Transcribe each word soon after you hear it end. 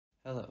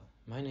Hello,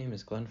 my name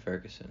is Glenn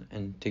Ferguson,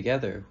 and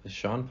together with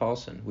Sean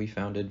Paulson, we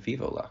founded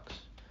VivoLUX.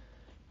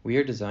 We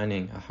are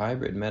designing a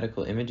hybrid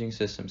medical imaging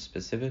system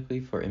specifically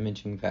for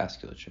imaging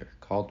vasculature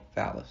called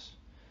VALUS.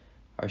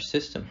 Our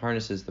system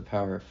harnesses the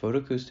power of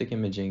photoacoustic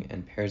imaging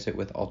and pairs it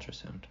with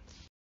ultrasound.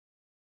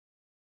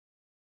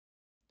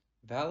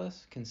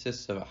 VALUS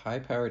consists of a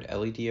high-powered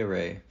LED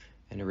array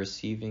and a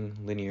receiving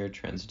linear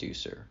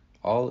transducer,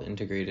 all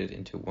integrated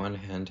into one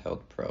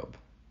handheld probe.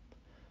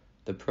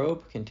 The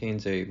probe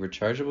contains a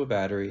rechargeable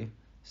battery,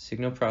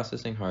 signal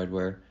processing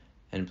hardware,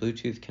 and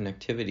Bluetooth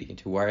connectivity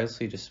to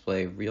wirelessly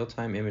display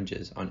real-time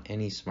images on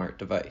any smart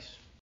device.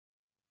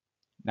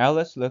 Now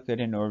let's look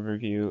at an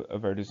overview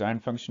of our design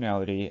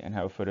functionality and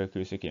how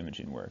photoacoustic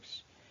imaging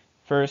works.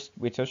 First,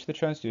 we touch the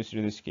transducer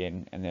to the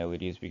skin and the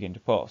LEDs begin to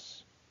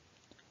pulse.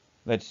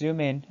 Let's zoom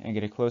in and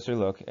get a closer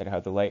look at how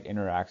the light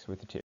interacts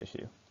with the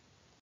tissue.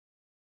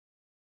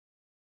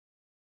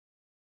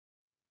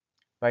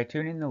 By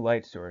tuning the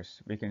light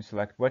source, we can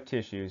select what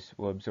tissues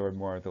will absorb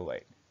more of the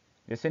light.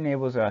 This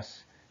enables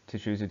us to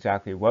choose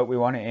exactly what we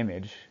want to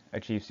image,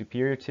 achieve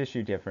superior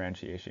tissue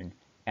differentiation,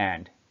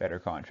 and better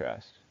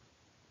contrast.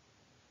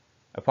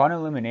 Upon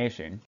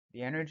illumination,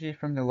 the energy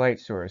from the light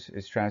source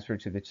is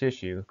transferred to the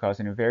tissue,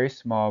 causing a very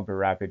small but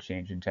rapid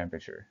change in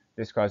temperature.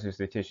 This causes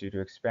the tissue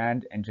to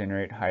expand and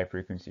generate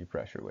high-frequency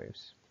pressure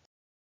waves.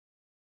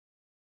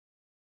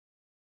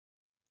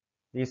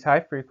 These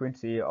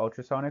high-frequency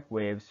ultrasonic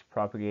waves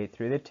propagate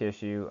through the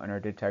tissue and are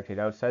detected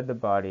outside the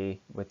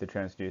body with the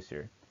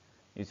transducer.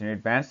 Using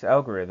advanced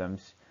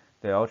algorithms,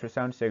 the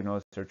ultrasound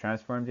signals are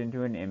transformed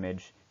into an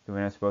image,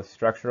 giving us both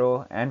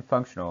structural and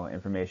functional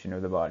information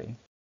of the body.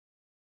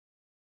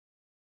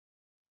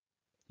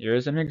 Here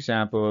is an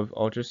example of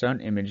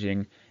ultrasound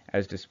imaging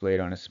as displayed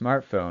on a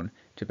smartphone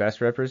to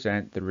best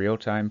represent the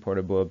real-time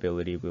portable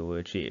ability we will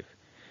achieve.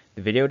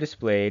 The video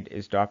displayed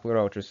is Doppler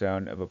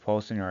ultrasound of a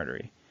pulsing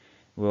artery.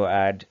 We will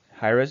add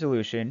high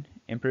resolution,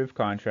 improved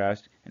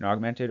contrast, and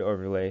augmented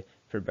overlay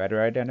for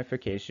better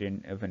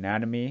identification of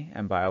anatomy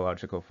and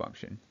biological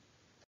function.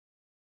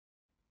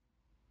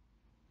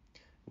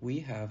 We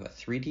have a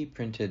 3D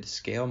printed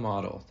scale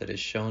model that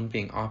is shown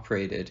being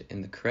operated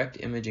in the correct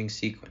imaging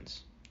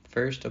sequence,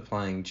 first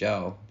applying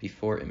gel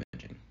before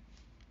imaging.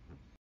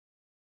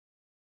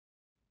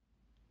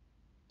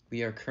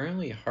 We are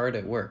currently hard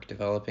at work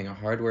developing a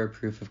hardware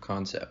proof of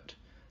concept.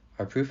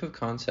 Our proof of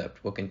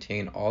concept will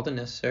contain all the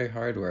necessary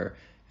hardware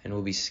and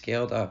will be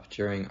scaled up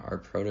during our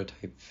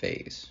prototype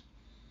phase.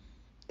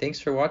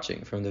 Thanks for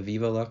watching from the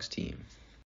VivoLUX team.